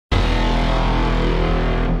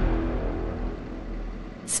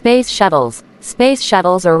Space shuttles. Space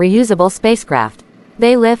shuttles are reusable spacecraft.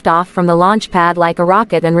 They lift off from the launch pad like a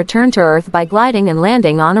rocket and return to Earth by gliding and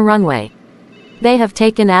landing on a runway. They have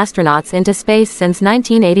taken astronauts into space since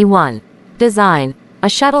 1981. Design. A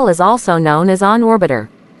shuttle is also known as on-orbiter.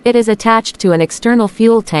 It is attached to an external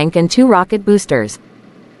fuel tank and 2 rocket boosters.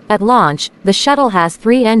 At launch, the shuttle has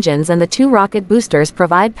 3 engines and the 2 rocket boosters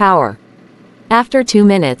provide power. After 2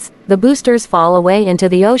 minutes, the boosters fall away into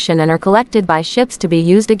the ocean and are collected by ships to be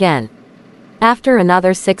used again. After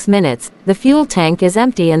another 6 minutes, the fuel tank is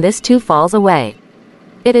empty and this too falls away.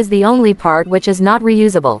 It is the only part which is not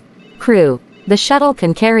reusable. Crew. The shuttle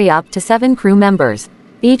can carry up to 7 crew members.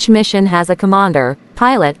 Each mission has a commander,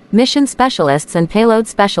 pilot, mission specialists and payload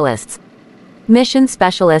specialists. Mission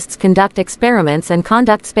specialists conduct experiments and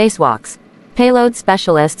conduct spacewalks. Payload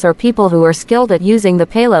specialists are people who are skilled at using the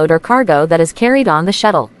payload or cargo that is carried on the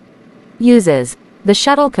shuttle. Uses. The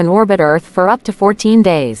shuttle can orbit Earth for up to 14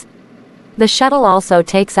 days. The shuttle also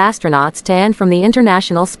takes astronauts to and from the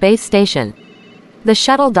International Space Station. The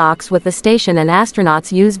shuttle docks with the station and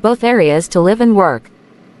astronauts use both areas to live and work.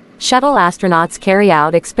 Shuttle astronauts carry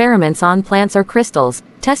out experiments on plants or crystals,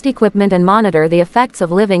 test equipment and monitor the effects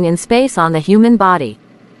of living in space on the human body.